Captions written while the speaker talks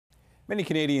Many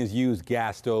Canadians use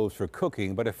gas stoves for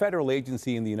cooking, but a federal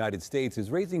agency in the United States is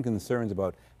raising concerns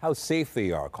about how safe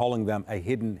they are, calling them a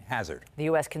hidden hazard. The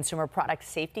U.S. Consumer Product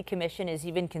Safety Commission is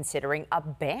even considering a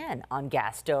ban on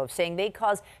gas stoves, saying they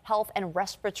cause health and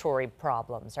respiratory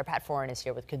problems. Our Pat Foran is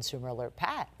here with Consumer Alert.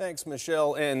 Pat. Thanks,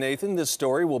 Michelle and Nathan. This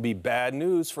story will be bad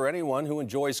news for anyone who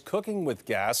enjoys cooking with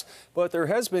gas, but there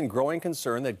has been growing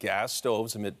concern that gas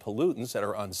stoves emit pollutants that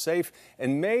are unsafe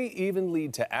and may even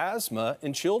lead to asthma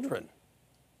in children.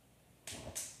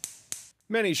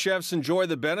 Many chefs enjoy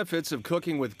the benefits of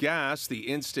cooking with gas, the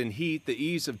instant heat, the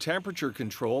ease of temperature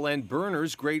control, and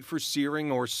burners great for searing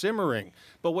or simmering.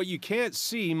 But what you can't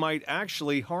see might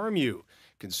actually harm you.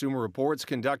 Consumer Reports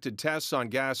conducted tests on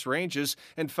gas ranges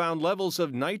and found levels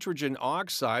of nitrogen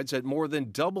oxides at more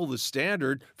than double the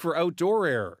standard for outdoor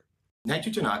air.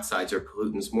 Nitrogen oxides are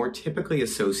pollutants more typically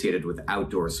associated with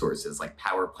outdoor sources like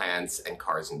power plants and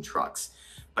cars and trucks.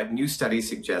 But new studies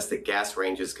suggest that gas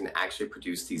ranges can actually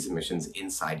produce these emissions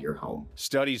inside your home.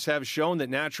 Studies have shown that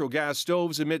natural gas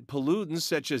stoves emit pollutants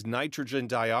such as nitrogen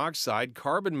dioxide,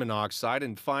 carbon monoxide,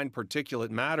 and fine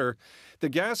particulate matter. The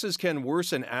gases can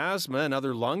worsen asthma and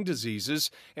other lung diseases,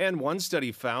 and one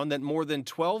study found that more than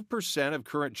 12% of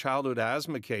current childhood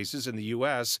asthma cases in the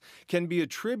U.S. can be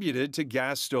attributed to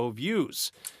gas stove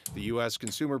use. The U.S.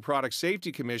 Consumer Product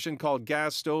Safety Commission called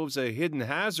gas stoves a hidden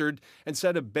hazard and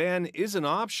said a ban is an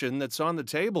option that's on the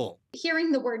table.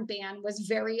 Hearing the word ban was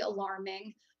very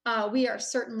alarming. We are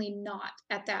certainly not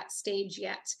at that stage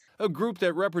yet. A group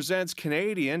that represents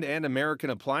Canadian and American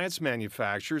appliance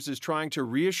manufacturers is trying to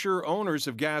reassure owners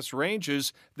of gas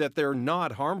ranges that they're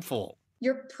not harmful.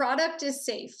 Your product is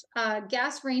safe.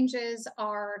 Gas ranges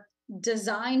are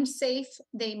designed safe.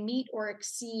 They meet or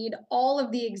exceed all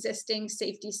of the existing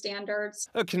safety standards.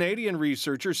 A Canadian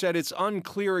researcher said it's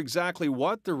unclear exactly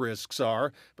what the risks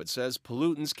are, but says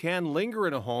pollutants can linger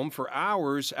in a home for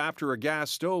hours after a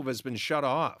gas stove has been shut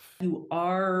off. You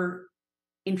are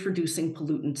introducing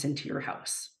pollutants into your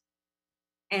house.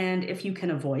 And if you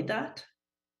can avoid that,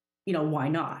 why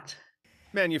not?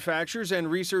 Manufacturers and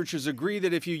researchers agree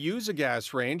that if you use a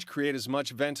gas range, create as much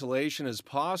ventilation as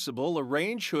possible. A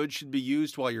range hood should be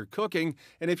used while you're cooking,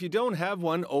 and if you don't have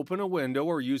one, open a window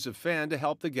or use a fan to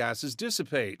help the gases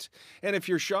dissipate. And if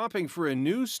you're shopping for a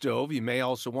new stove, you may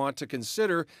also want to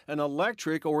consider an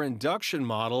electric or induction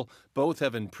model. Both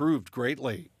have improved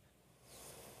greatly.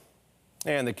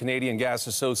 And the Canadian Gas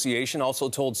Association also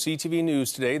told CTV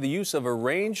News today the use of a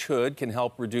range hood can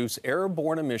help reduce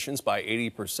airborne emissions by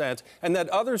 80%, and that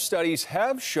other studies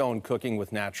have shown cooking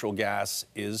with natural gas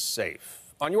is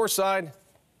safe. On your side,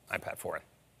 I'm Pat Foran.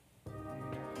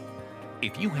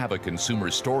 If you have a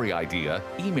consumer story idea,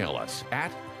 email us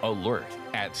at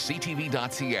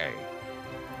alert@ctv.ca.